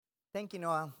Thank you,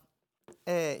 Noah.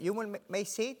 You may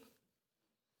sit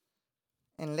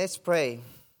and let's pray.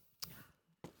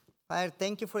 Father,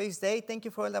 thank you for this day. Thank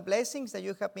you for all the blessings that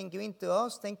you have been giving to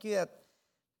us. Thank you that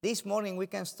this morning we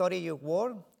can study your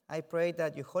word. I pray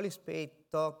that your Holy Spirit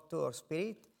talk to our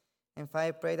spirit. And Father,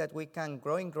 I pray that we can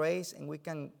grow in grace and we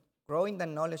can grow in the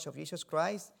knowledge of Jesus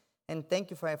Christ. And thank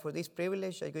you, Father, for this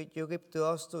privilege that you give to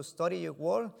us to study your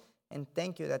word. And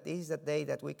thank you that this is the day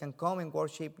that we can come and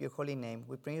worship your holy name.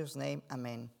 We pray in your name.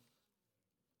 Amen.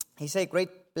 It's a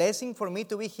great blessing for me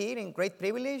to be here and great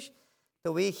privilege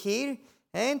to be here.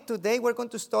 And today we're going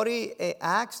to study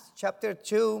Acts chapter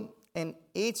 2, and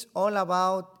it's all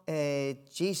about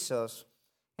Jesus.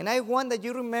 And I want that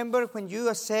you remember when you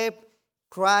accept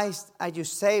Christ as your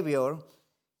Savior,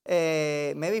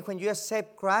 maybe when you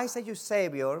accept Christ as your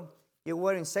Savior, you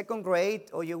were in second grade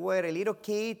or you were a little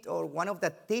kid or one of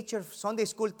the teachers, Sunday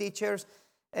school teachers,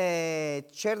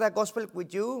 share the gospel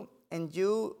with you and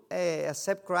you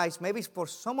accept Christ. Maybe for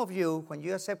some of you, when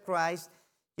you accept Christ,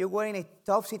 you were in a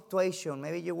tough situation.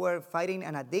 Maybe you were fighting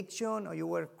an addiction or you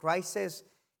were crisis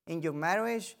in your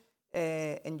marriage.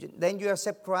 And then you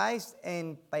accept Christ,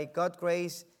 and by God's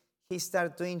grace, He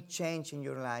starts doing change in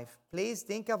your life. Please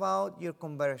think about your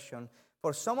conversion.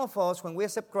 For some of us, when we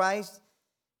accept Christ,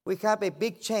 we have a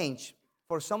big change.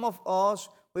 For some of us,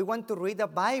 we want to read the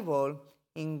Bible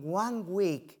in 1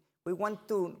 week. We want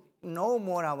to know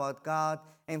more about God.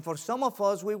 And for some of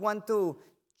us, we want to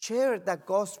share the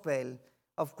gospel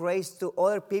of grace to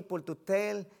other people, to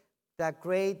tell the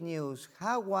great news.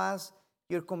 How was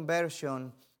your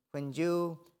conversion when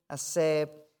you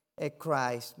accept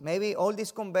Christ? Maybe all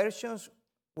these conversions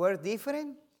were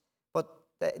different, but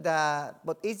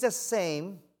it's the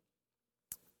same.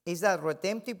 It's the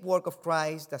redemptive work of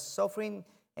Christ, the suffering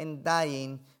and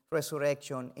dying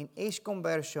resurrection. In each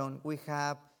conversion, we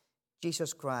have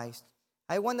Jesus Christ.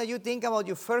 I want that you think about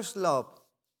your first love.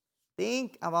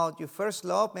 Think about your first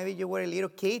love. Maybe you were a little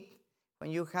kid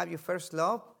when you have your first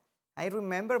love. I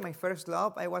remember my first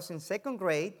love. I was in second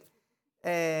grade.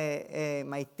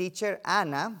 My teacher,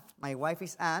 Anna, my wife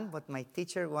is Anne, but my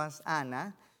teacher was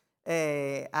Anna.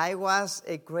 I was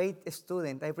a great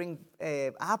student. I bring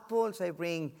apples, I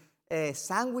bring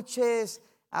sandwiches.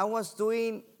 I was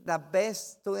doing the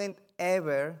best student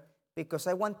ever because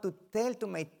I want to tell to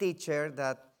my teacher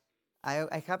that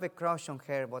I have a crush on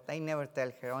her, but I never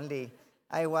tell her, only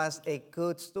I was a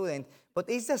good student. But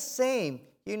it's the same,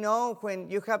 you know, when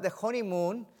you have the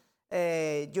honeymoon,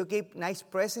 you give nice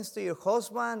presents to your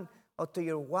husband or to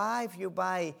your wife, you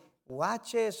buy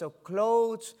watches or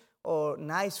clothes or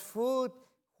nice food.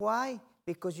 Why?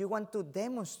 Because you want to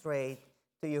demonstrate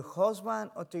to your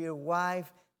husband or to your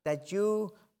wife that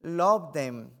you love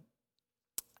them.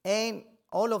 And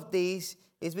all of this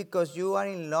is because you are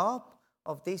in love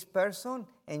of this person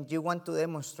and you want to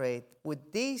demonstrate.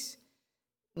 With these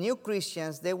new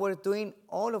Christians, they were doing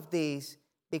all of this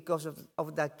because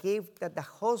of the gift that the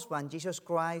husband, Jesus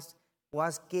Christ,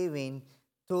 was giving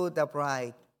to the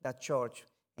bride, the church.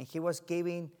 And He was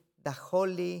giving the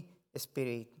Holy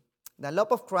Spirit. The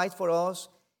love of Christ for us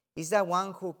is the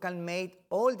one who can make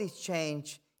all this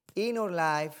change in our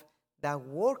life. The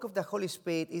work of the Holy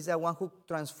Spirit is the one who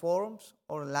transforms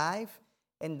our life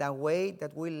and the way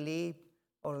that we live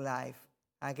our life.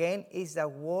 Again, it's the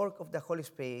work of the Holy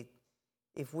Spirit.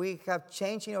 If we have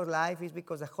change in our life, it's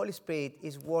because the Holy Spirit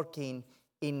is working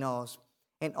in us.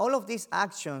 And all of these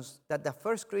actions that the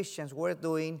first Christians were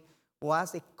doing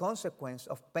was a consequence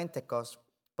of Pentecost.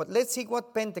 But let's see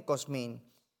what Pentecost means.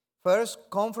 First,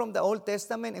 come from the Old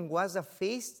Testament and was the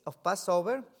feast of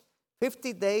Passover.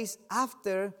 50 days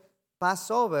after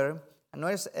Passover,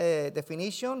 another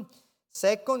definition.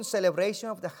 Second, celebration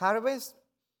of the harvest.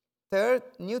 Third,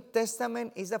 New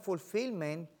Testament is the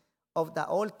fulfillment of the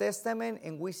Old Testament,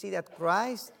 and we see that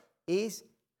Christ is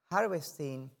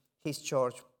harvesting His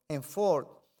church. And fourth,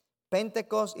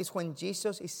 Pentecost is when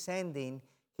Jesus is sending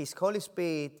His Holy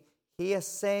Spirit. He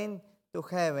ascended to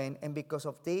heaven, and because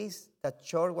of this, the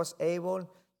church was able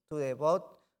to devote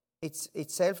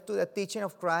itself to the teaching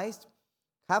of Christ,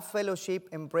 have fellowship,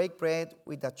 and break bread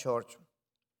with the church.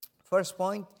 First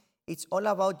point, it's all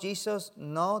about Jesus,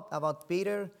 not about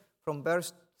Peter, from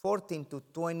verse 14 to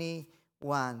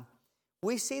 21.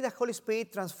 We see the Holy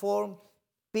Spirit transform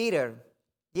Peter.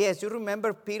 Yes, you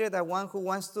remember Peter, the one who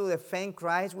wants to defend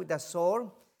Christ with a sword,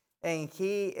 and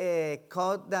he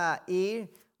cut the ear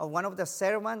of one of the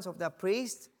servants of the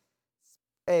priest.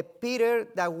 Peter,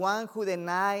 the one who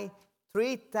denied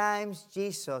 3 times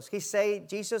Jesus. He said,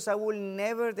 Jesus, I will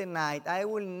never deny, I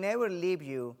will never leave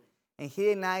you. And he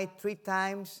denied 3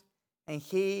 times, and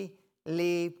he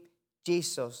leave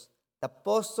Jesus. The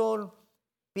apostle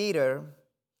Peter,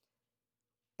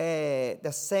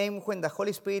 the same when the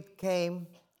Holy Spirit came,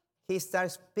 he started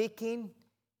speaking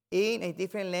in a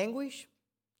different language,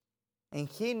 and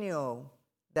he knew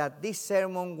that this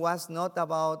sermon was not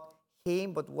about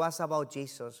him, but was about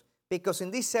Jesus. Because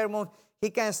in this sermon, he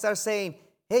can start saying,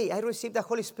 hey, I received the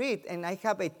Holy Spirit, and I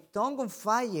have a tongue of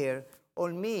fire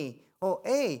on me. Oh,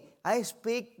 hey, I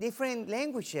speak different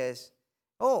languages.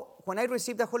 Oh, when I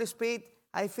receive the Holy Spirit,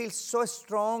 I feel so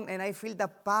strong, and I feel the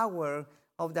power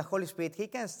of the Holy Spirit. He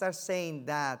can start saying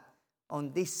that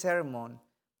on this sermon.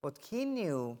 But he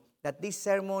knew that this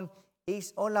sermon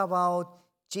is all about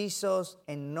Jesus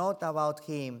and not about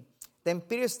him. Then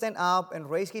Peter stand up and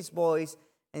raise his voice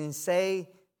and say,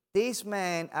 these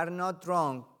men are not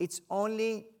drunk. It's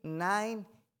only 9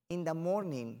 in the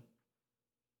morning.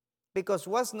 Because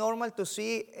what's normal to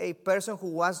see a person who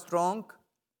was drunk,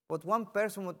 but one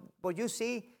person, but you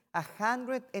see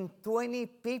 120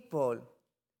 people.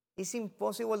 It's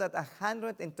impossible that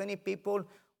 120 people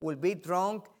will be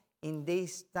drunk in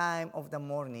this time of the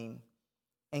morning.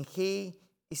 And he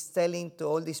is telling to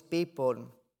all these people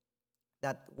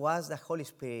that was the Holy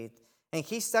Spirit. And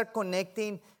he started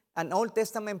connecting an Old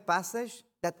Testament passage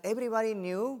that everybody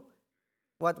knew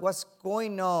what was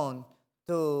going on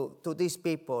to these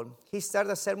people. He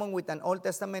started a sermon with an Old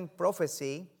Testament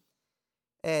prophecy,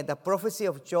 the prophecy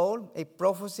of Joel, a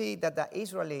prophecy that the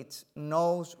Israelites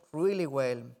knows really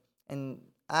well. And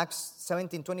Acts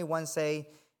 17:21 say,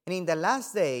 and in the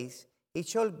last days it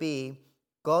shall be,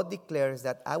 God declares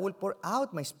that I will pour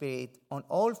out my spirit on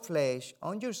all flesh,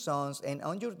 on your sons and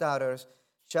on your daughters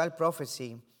shall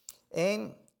prophesy,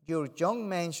 and your young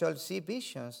men shall see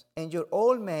visions, and your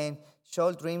old men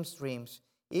shall dream dreams.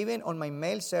 Even on my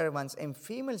male servants and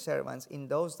female servants in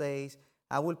those days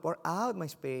I will pour out my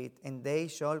spirit, and they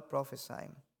shall prophesy.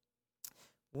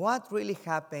 What really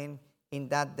happened in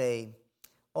that day?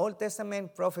 Old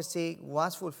Testament prophecy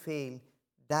was fulfilled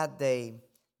that day.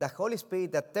 The Holy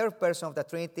Spirit, the third person of the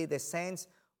Trinity, descends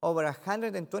over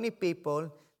 120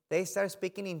 people. They start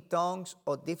speaking in tongues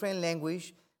of different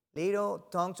language. Little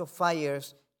tongues of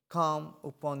fires come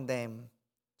upon them.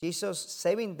 Jesus'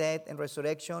 saving death and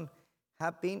resurrection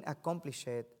have been accomplished,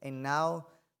 and now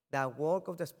the work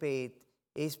of the Spirit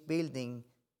is building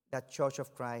the church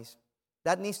of Christ.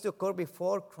 That needs to occur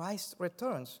before Christ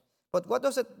returns. But what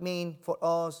does it mean for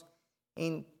us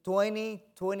in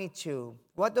 2022?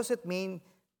 What does it mean,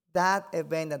 that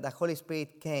event that the Holy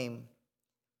Spirit came?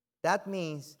 That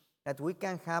means that we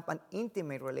can have an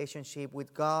intimate relationship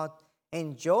with God,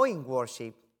 enjoying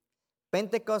worship.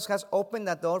 Pentecost has opened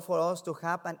the door for us to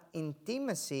have an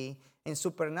intimacy and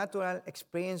supernatural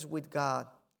experience with God.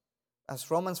 As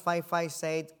Romans 5:5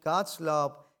 said, God's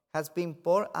love has been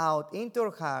poured out into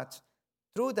our hearts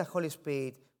through the Holy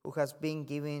Spirit who has been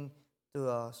given to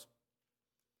us.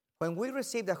 When we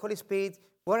receive the Holy Spirit,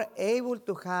 we're able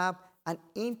to have an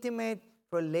intimate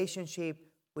relationship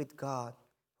with God.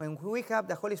 When we have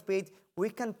the Holy Spirit, we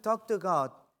can talk to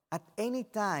God at any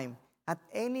time, at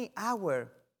any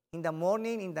hour, in the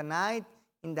morning, in the night,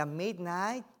 in the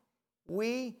midnight.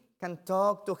 We can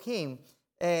talk to Him.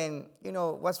 And,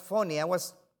 what's funny, I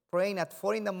was praying at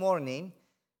 4 in the morning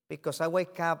because I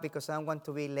wake up because I want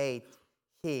to be late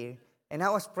here. And I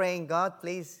was praying, God,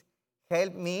 please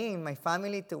help me and my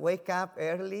family to wake up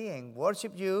early and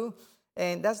worship you.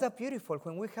 And that's the beautiful.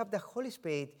 When we have the Holy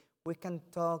Spirit, we can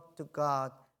talk to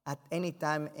God at any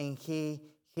time and He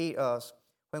hears us.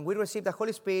 When we receive the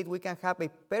Holy Spirit, we can have a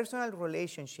personal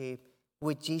relationship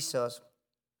with Jesus.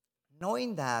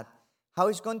 Knowing that, how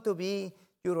is going to be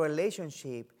your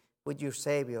relationship with your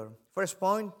Savior? First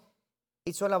point,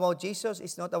 it's all about Jesus.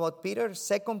 It's not about Peter.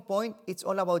 Second point, it's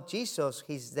all about Jesus,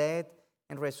 His death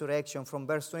and resurrection, from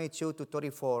verse 22 to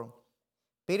 34.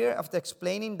 Peter, after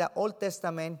explaining the Old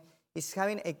Testament, is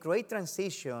having a great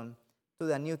transition to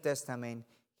the New Testament.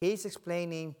 He is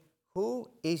explaining who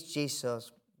is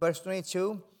Jesus. Verse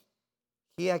 22,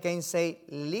 he again says,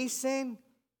 listen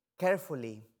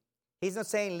carefully. He's not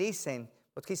saying listen,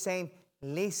 but he's saying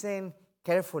listen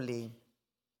carefully.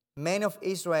 Men of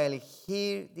Israel,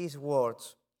 hear these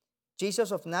words.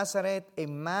 Jesus of Nazareth, a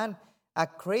man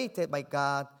accredited by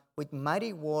God with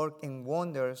mighty work and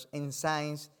wonders and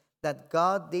signs that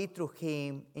God did through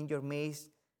him in your midst,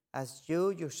 as you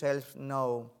yourselves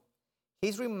know.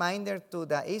 His reminder to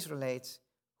the Israelites,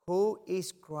 who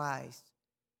is Christ.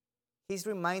 He's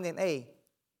reminding, hey,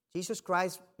 Jesus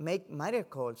Christ make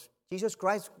miracles. Jesus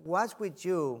Christ was with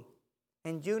you,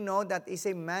 and you know that he's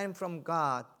a man from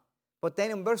God. But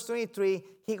then in verse 23,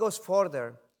 he goes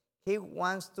further. He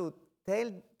wants to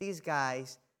tell these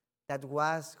guys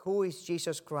who is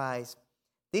Jesus Christ.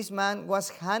 This man was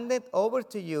handed over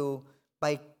to you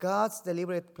by God's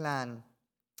deliberate plan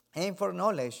and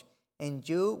foreknowledge, and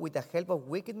you, with the help of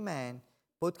wicked men,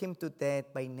 put him to death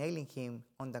by nailing him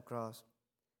on the cross.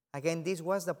 Again, this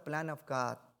was the plan of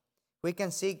God. We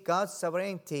can see God's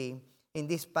sovereignty in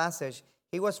this passage.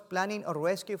 He was planning a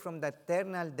rescue from the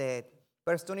eternal death.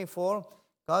 Verse 24,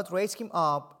 God raised him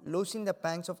up, loosing the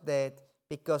pangs of death,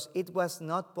 because it was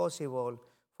not possible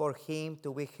for him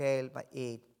to be held by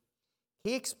it.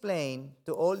 He explained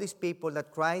to all these people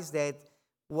that Christ's death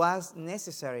was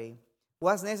necessary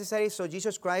so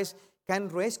Jesus Christ can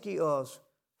rescue us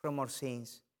from our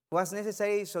sins. Was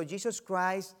necessary so Jesus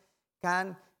Christ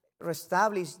can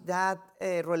reestablish that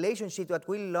relationship that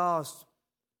we lost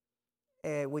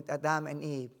with Adam and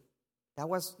Eve. That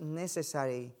was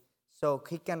necessary so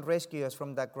he can rescue us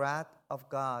from the wrath of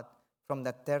God, from the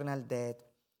eternal death.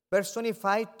 Verse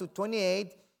 25 to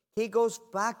 28, he goes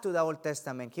back to the Old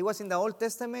Testament. He was in the Old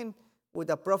Testament with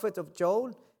the prophet of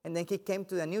Joel, and then he came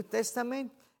to the New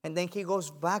Testament, and then he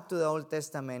goes back to the Old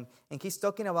Testament. And he's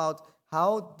talking about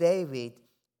how David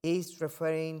is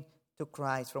referring to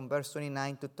Christ from verse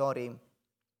 29 to 30.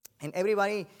 And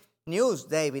everybody knew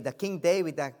David, the King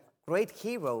David, the great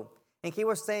hero. And he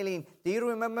was saying, do you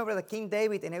remember the King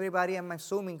David? And everybody, I'm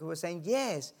assuming, was saying,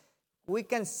 yes. We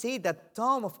can see that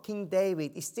tomb of King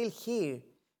David is still here.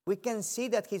 We can see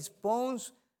that his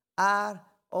bones are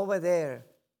over there.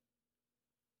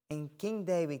 And King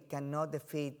David cannot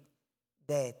defeat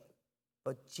death,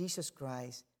 but Jesus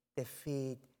Christ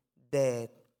defeat death.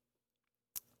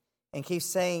 And he's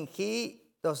saying he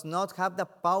does not have the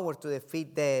power to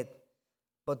defeat death,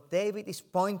 but David is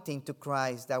pointing to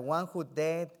Christ, the one who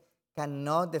death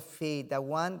cannot defeat, the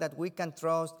one that we can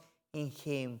trust in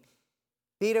him.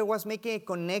 Peter was making a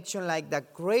connection like the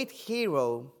great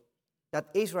hero that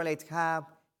Israelites have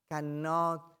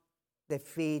cannot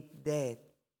defeat death.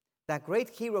 The great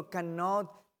hero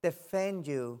cannot defend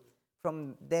you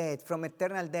from death, from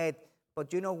eternal death.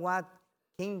 But you know what?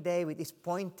 King David is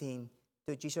pointing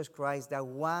to Jesus Christ, the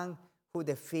one who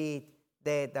defeats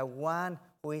death, the one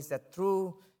who is the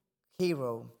true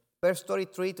hero. Verse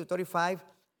 33 to 35,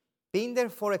 being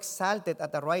therefore exalted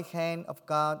at the right hand of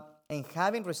God, and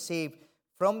having received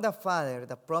from the Father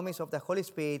the promise of the Holy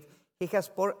Spirit, he has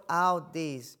poured out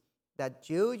this, that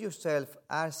you yourself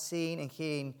are seeing and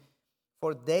hearing.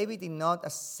 For David did not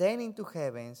ascend into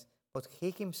heavens, but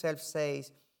he himself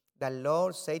says, the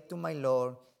Lord said to my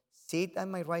Lord, sit at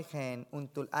my right hand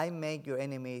until I make your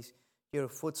enemies your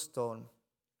footstool.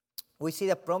 We see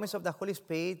the promise of the Holy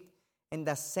Spirit and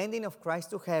the ascending of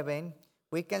Christ to heaven.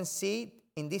 We can see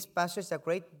in this passage the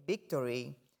great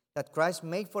victory that Christ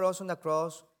made for us on the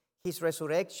cross, his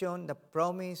resurrection, the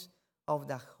promise of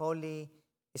the Holy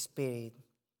Spirit.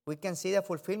 We can see the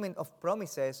fulfillment of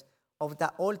promises of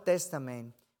the Old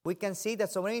Testament. We can see the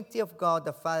sovereignty of God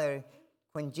the Father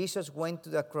when Jesus went to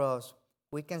the cross.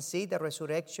 We can see the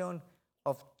resurrection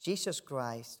of Jesus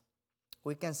Christ.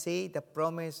 We can see the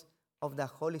promise of the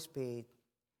Holy Spirit.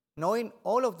 Knowing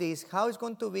all of this, how is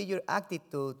going to be your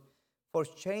attitude for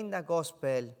sharing the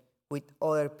gospel with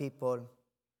other people?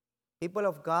 People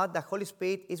of God, the Holy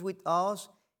Spirit is with us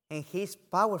and he is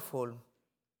powerful.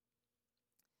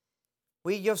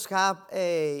 We just have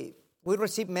we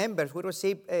receive members. We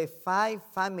receive 5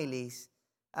 families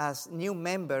as new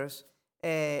members.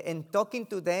 And talking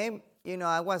to them, you know,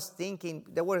 I was thinking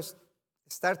they were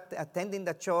start attending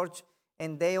the church,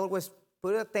 and they always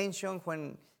put attention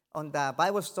when on the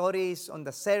Bible stories, on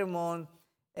the sermon.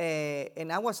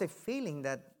 And I was feeling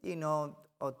that, you know,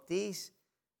 of this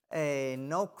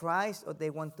know Christ or they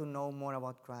want to know more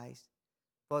about Christ.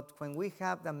 But when we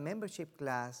have the membership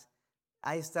class,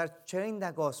 I start sharing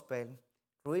the gospel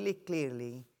really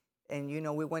clearly. And, you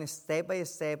know, we went step by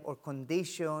step or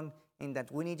condition in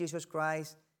that we need Jesus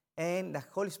Christ. And the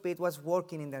Holy Spirit was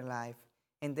working in their life.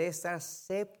 And they start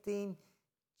accepting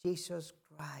Jesus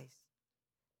Christ.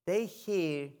 They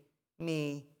hear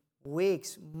me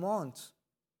weeks, months.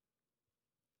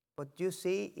 But you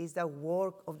see, it's the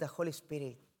work of the Holy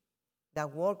Spirit. The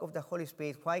work of the Holy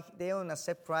Spirit. Why they don't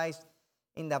accept Christ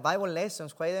in the Bible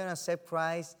lessons? Why they don't accept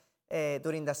Christ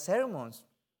during the sermons?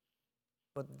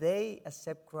 But they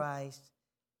accept Christ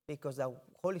because the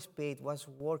Holy Spirit was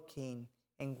working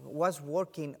and was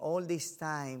working all this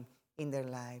time in their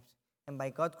lives. And by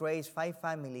God's grace, 5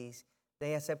 families,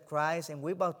 they accept Christ, and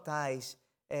we baptize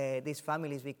these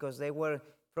families because they were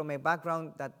from a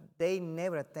background that they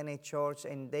never attended church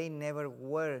and they never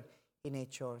were in a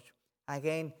church.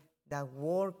 Again, the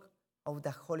work of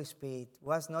the Holy Spirit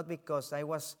was not because I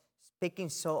was speaking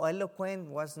so eloquent,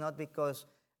 was not because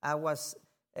I was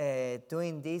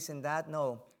doing this and that.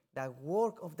 No, the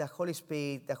work of the Holy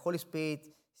Spirit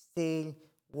still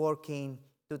working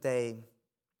today.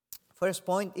 First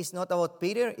point is not about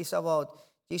Peter, it's about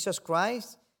Jesus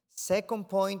Christ. Second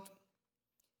point,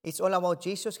 it's all about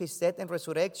Jesus, his death and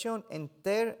resurrection. And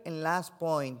third and last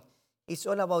point, it's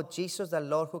all about Jesus, the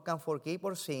Lord, who can forgive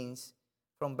our sins.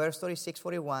 From verse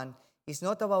 36-41, it's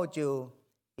not about you,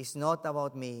 it's not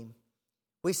about me.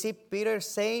 We see Peter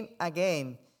saying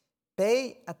again,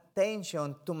 pay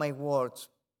attention to my words.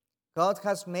 God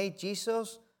has made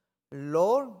Jesus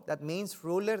Lord, that means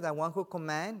ruler, the one who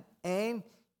commands, and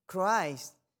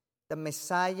Christ, the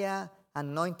Messiah,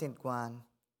 anointed one,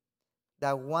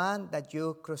 the one that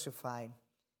you crucified.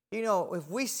 You know, if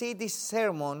we see this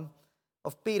sermon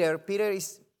of Peter, Peter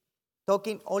is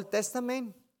talking Old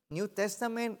Testament, New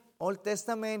Testament, Old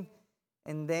Testament,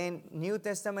 and then New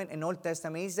Testament and Old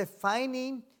Testament. He's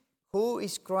defining who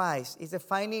is Christ. He's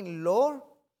defining Lord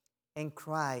and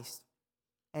Christ.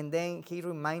 And then he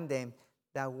reminds them,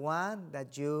 the one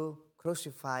that you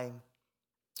crucified.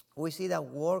 We see the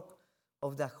work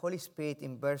of the Holy Spirit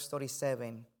in verse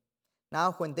 37.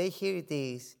 Now when they hear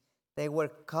this, they were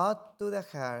cut to the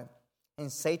heart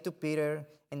and say to Peter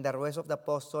and the rest of the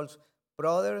apostles,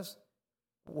 brothers,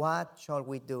 what shall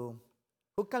we do?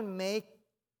 Who can make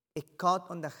a cut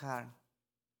on the heart?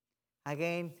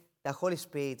 Again, the Holy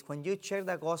Spirit. When you share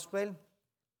the gospel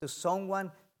to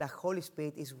someone, the Holy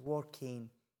Spirit is working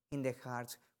in the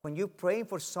hearts. When you pray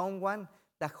for someone,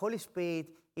 the Holy Spirit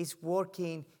is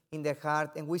working in their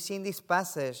heart. And we see in this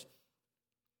passage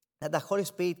that the Holy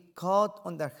Spirit caught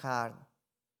on their heart.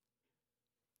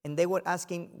 And they were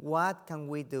asking, what can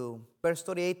we do? Verse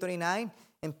 38-39,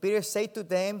 and Peter said to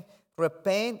them,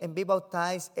 repent and be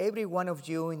baptized, every one of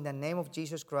you, in the name of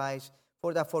Jesus Christ,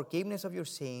 for the forgiveness of your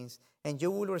sins, and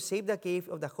you will receive the gift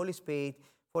of the Holy Spirit,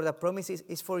 for the promise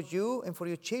is for you and for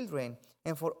your children,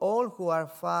 and for all who are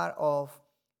far off,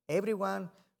 everyone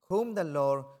whom the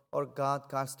Lord or God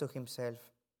calls to himself.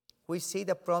 We see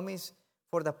the promise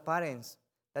for the parents,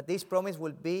 that this promise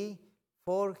will be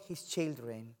for his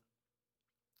children.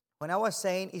 When I was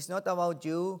saying it's not about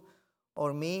you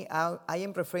or me, I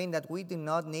am referring that we do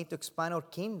not need to expand our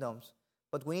kingdoms,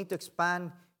 but we need to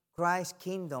expand Christ's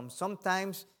kingdom.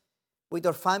 Sometimes with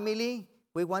our family,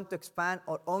 we want to expand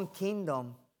our own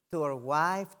kingdom to our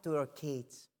wife, to our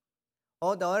kids.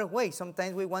 Or the other way,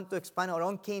 sometimes we want to expand our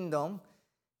own kingdom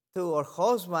to our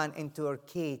husband and to our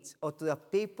kids, or to the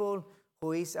people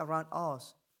who is around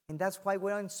us. And that's why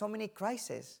we're in so many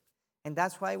crises. And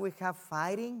that's why we have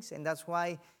fightings, and that's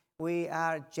why we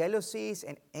are jealousies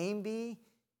and envy,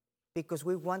 because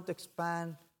we want to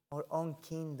expand our own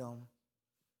kingdom.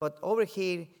 But over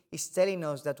here, it's telling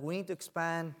us that we need to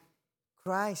expand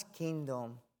Christ's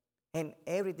kingdom, and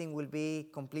everything will be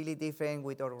completely different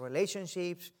with our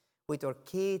relationships, with our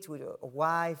kids, with our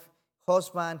wife,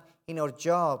 husband, in our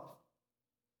job.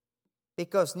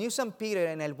 Because New St. Peter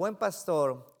and El Buen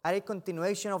Pastor are a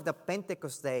continuation of the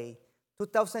Pentecost Day.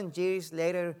 2,000 years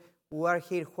later, we are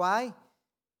here. Why?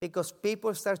 Because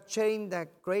people start sharing the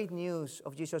great news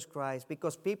of Jesus Christ.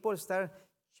 Because people start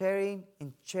sharing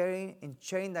and sharing and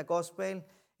sharing the gospel.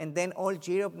 And then all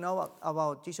Europe know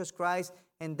about Jesus Christ.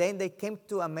 And then they came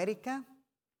to America.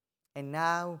 And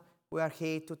now we are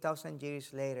here 2,000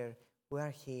 years later. We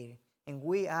are here. And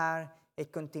we are a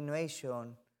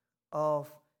continuation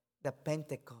of the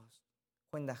Pentecost,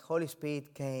 when the Holy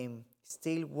Spirit came,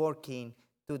 still working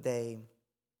today.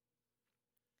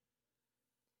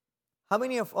 How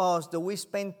many of us do we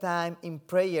spend time in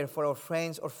prayer for our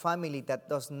friends or family that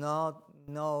does not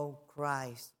know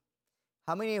Christ?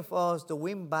 How many of us do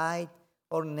we invite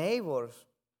our neighbors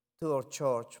to our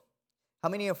church? How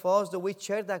many of us do we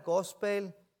share the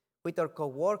gospel with our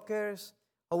co-workers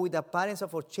or with the parents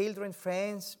of our children,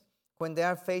 friends, when they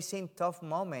are facing tough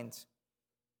moments?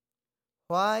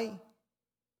 Why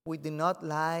we do not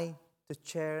like to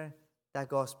share the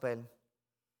gospel?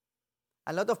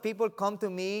 A lot of people come to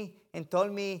me and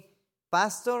told me,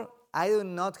 Pastor, I do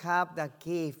not have the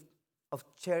gift of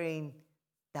sharing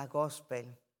the gospel.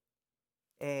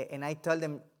 And I told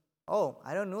them, oh,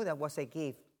 I don't know that was a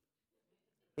gift.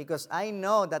 Because I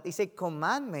know that it's a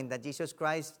commandment that Jesus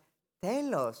Christ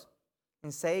tells us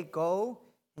and say, go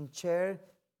and share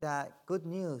the good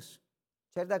news.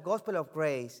 Share the gospel of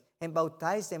grace and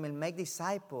baptize them and make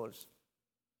disciples.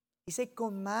 It's a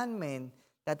commandment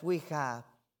that we have.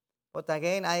 But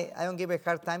again, I don't give a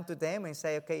hard time to them and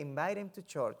say, okay, invite them to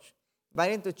church.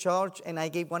 Invite them to church, and I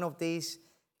give one of these,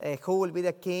 who will be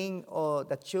the king, or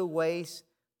the 2 ways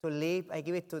to live. I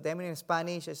give it to them in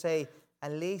Spanish. I say,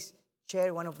 at least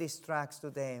share one of these tracts to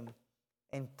them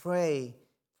and pray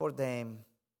for them.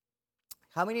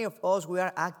 How many of us, we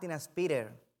are acting as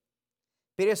Peter?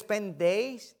 Peter spent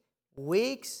days,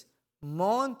 weeks,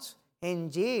 months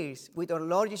and years with our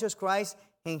Lord Jesus Christ,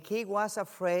 and he was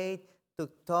afraid to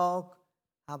talk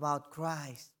about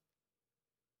Christ.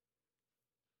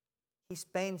 He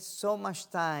spent so much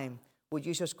time with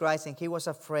Jesus Christ, and he was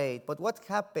afraid. But what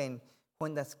happened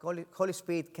when the Holy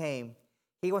Spirit came?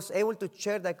 He was able to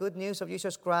share the good news of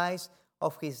Jesus Christ,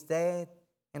 of his death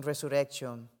and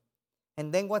resurrection.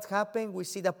 And then what happened? We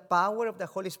see the power of the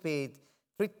Holy Spirit.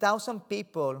 3,000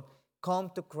 people come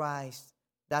to Christ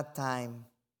that time.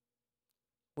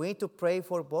 We need to pray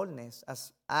for boldness,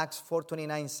 as Acts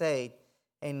 4:29 said.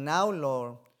 And now,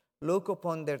 Lord, look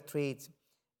upon their threats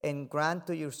and grant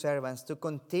to your servants to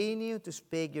continue to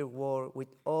speak your word with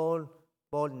all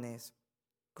boldness.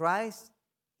 Christ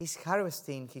is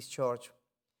harvesting his church.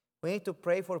 We need to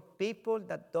pray for people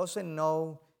that doesn't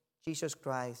know Jesus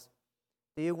Christ.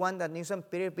 Do you want that New St.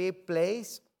 Peter be a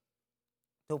place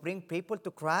to bring people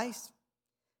to Christ?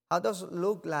 How does it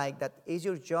look like that is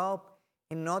your job,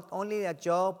 and not only the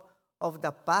job of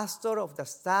the pastor, of the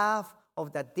staff,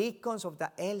 of the deacons, of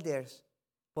the elders,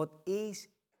 but is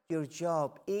your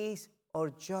job, is our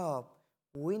job.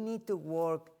 We need to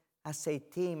work as a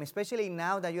team, especially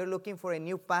now that you're looking for a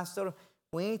new pastor.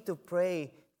 We need to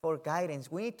pray for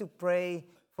guidance. We need to pray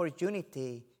for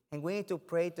unity, and we need to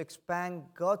pray to expand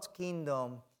God's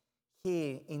kingdom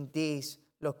here in this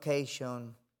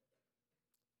location.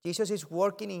 Jesus is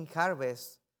working in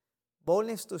harvest.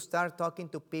 Boldness to start talking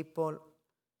to people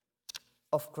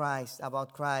of Christ,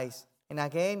 about Christ. And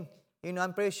again,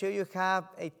 I'm pretty sure you have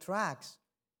a tract.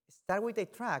 Start with a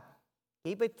tract.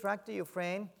 Give a tract to your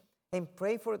friend and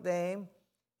pray for them,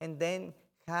 and then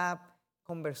have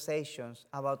conversations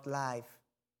about life.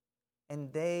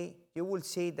 And you will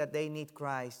see that they need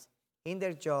Christ in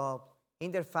their job,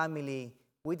 in their family,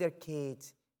 with their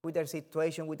kids, with their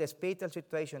situation, with the spiritual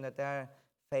situation that they are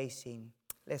facing.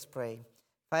 Let's pray.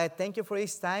 Father, thank you for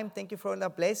this time. Thank you for all the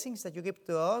blessings that you give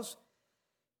to us.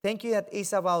 Thank you that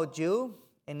it's about you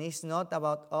and it's not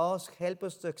about us. Help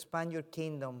us to expand your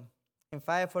kingdom. And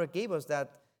Father, forgive us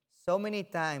that so many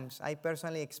times I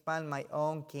personally expand my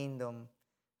own kingdom.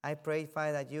 I pray,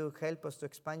 Father, that you help us to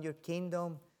expand your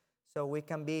kingdom so we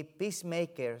can be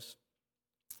peacemakers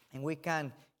and we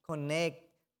can connect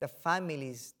the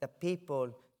families, the people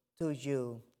to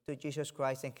you, to Jesus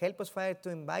Christ. And help us, Father, to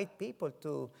invite people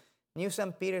to New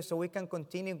St. Peter so we can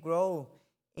continue grow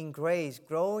in grace,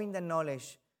 grow in the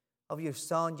knowledge of your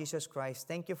Son, Jesus Christ.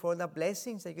 Thank you for all the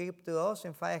blessings that you give to us.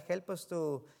 And Father, help us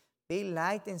to be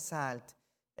light and salt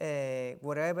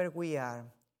wherever we are.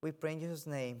 We pray in Jesus'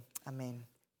 name. Amen.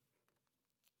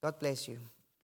 God bless you.